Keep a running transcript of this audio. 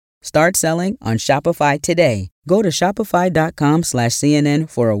Start selling on Shopify today. Go to shopify.com/CNN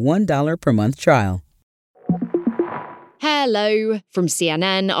for a $1 per month trial. Hello. From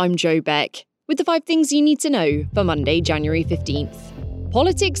CNN, I'm Joe Beck with the 5 things you need to know for Monday, January 15th.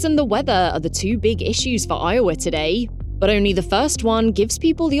 Politics and the weather are the 2 big issues for Iowa today, but only the first one gives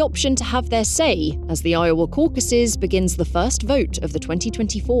people the option to have their say as the Iowa caucuses begins the first vote of the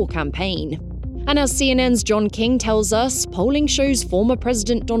 2024 campaign. And as CNN's John King tells us, polling shows former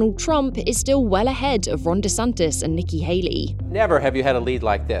President Donald Trump is still well ahead of Ron DeSantis and Nikki Haley. Never have you had a lead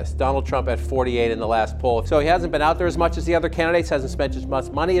like this. Donald Trump at 48 in the last poll. So he hasn't been out there as much as the other candidates, hasn't spent as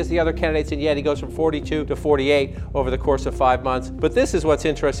much money as the other candidates, and yet he goes from 42 to 48 over the course of 5 months. But this is what's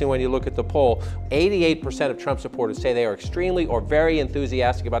interesting when you look at the poll. 88% of Trump supporters say they are extremely or very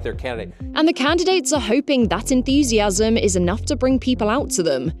enthusiastic about their candidate. And the candidates are hoping that enthusiasm is enough to bring people out to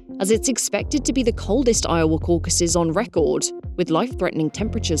them, as it's expected to be the coldest Iowa caucuses on record, with life-threatening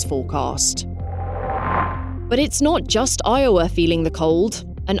temperatures forecast. But it's not just Iowa feeling the cold.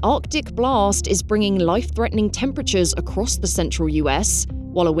 An Arctic blast is bringing life-threatening temperatures across the central US,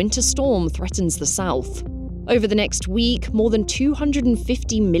 while a winter storm threatens the south. Over the next week, more than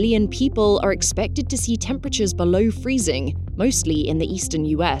 250 million people are expected to see temperatures below freezing, mostly in the eastern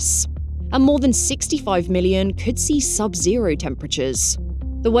US. And more than 65 million could see sub-zero temperatures.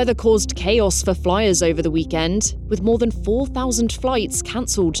 The weather caused chaos for flyers over the weekend, with more than 4,000 flights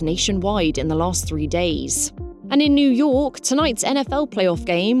cancelled nationwide in the last 3 days. And in New York, tonight's NFL playoff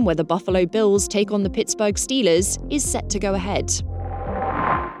game, where the Buffalo Bills take on the Pittsburgh Steelers, is set to go ahead.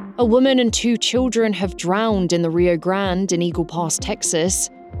 A woman and 2 children have drowned in the Rio Grande in Eagle Pass,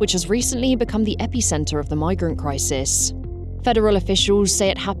 Texas, which has recently become the epicenter of the migrant crisis. Federal officials say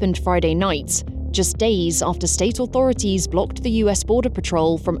it happened Friday night, just days after state authorities blocked the US Border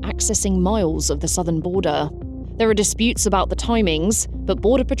Patrol from accessing miles of the southern border. There are disputes about the timings, but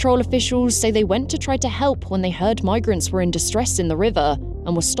Border Patrol officials say they went to try to help when they heard migrants were in distress in the river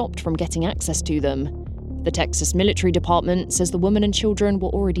and were stopped from getting access to them. The Texas Military Department says the woman and children were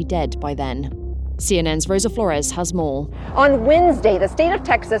already dead by then. CNN's Rosa Flores has more. On Wednesday, the state of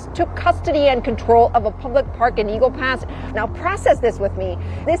Texas took custody and control of a public park in Eagle Pass. Now, process this with me.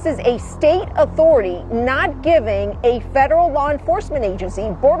 This is a state authority not giving a federal law enforcement agency,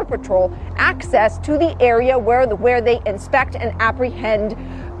 Border Patrol, access to the area where they inspect and apprehend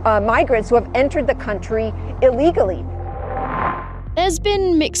migrants who have entered the country illegally. There's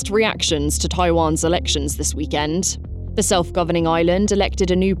been mixed reactions to Taiwan's elections this weekend. The self-governing island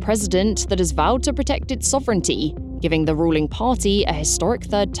elected a new president that has vowed to protect its sovereignty, giving the ruling party a historic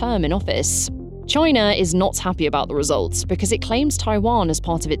 3rd term in office. China is not happy about the results because it claims Taiwan as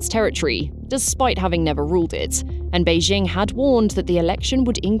part of its territory, despite having never ruled it, and Beijing had warned that the election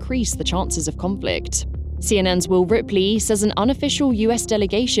would increase the chances of conflict. CNN's Will Ripley says an unofficial US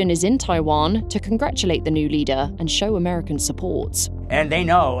delegation is in Taiwan to congratulate the new leader and show American support. And they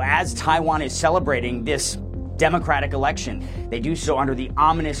know as Taiwan is celebrating this democratic election, they do so under the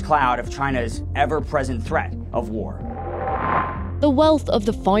ominous cloud of China's ever-present threat of war. The wealth of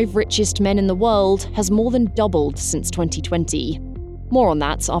the 5 richest men in the world has more than doubled since 2020. More on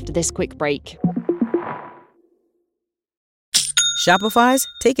that after this quick break. Shopify's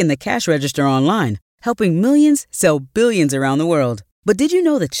taken the cash register online, helping millions sell billions around the world. But did you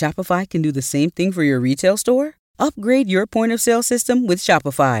know that Shopify can do the same thing for your retail store? Upgrade your point-of-sale system with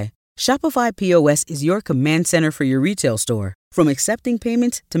Shopify. Shopify POS is your command center for your retail store. From accepting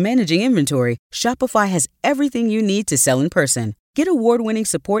payments to managing inventory, Shopify has everything you need to sell in person. Get award-winning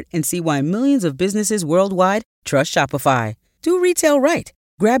support and see why millions of businesses worldwide trust Shopify. Do retail right.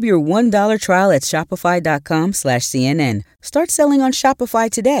 Grab your $1 trial at shopify.com/CNN. Start selling on Shopify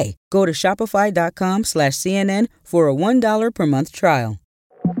today. Go to shopify.com/CNN for a $1 per month trial.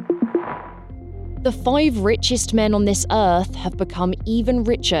 The 5 richest men on this earth have become even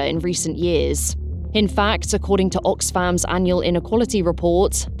richer in recent years. In fact, according to Oxfam's annual inequality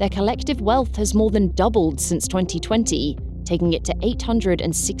report, their collective wealth has more than doubled since 2020, taking it to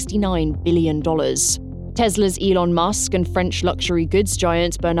 $869 billion. Tesla's Elon Musk and French luxury goods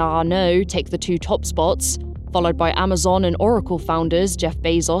giant Bernard Arnault take the 2 top spots, followed by Amazon and Oracle founders Jeff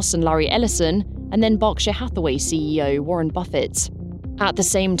Bezos and Larry Ellison, and then Berkshire Hathaway CEO Warren Buffett. At the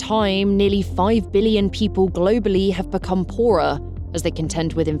same time, nearly 5 billion people globally have become poorer as they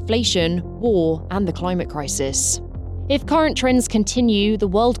contend with inflation, war, and the climate crisis. If current trends continue, the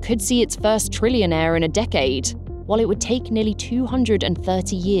world could see its first trillionaire in a decade, while it would take nearly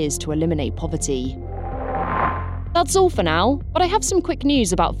 230 years to eliminate poverty. That's all for now, but I have some quick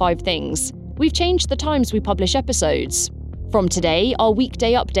news about 5 things. We've changed the times we publish episodes. From today, our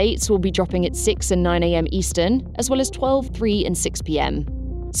weekday updates will be dropping at 6 and 9 a.m. Eastern, as well as 12, 3 and 6 p.m.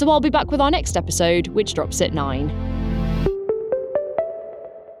 So I'll be back with our next episode, which drops at 9.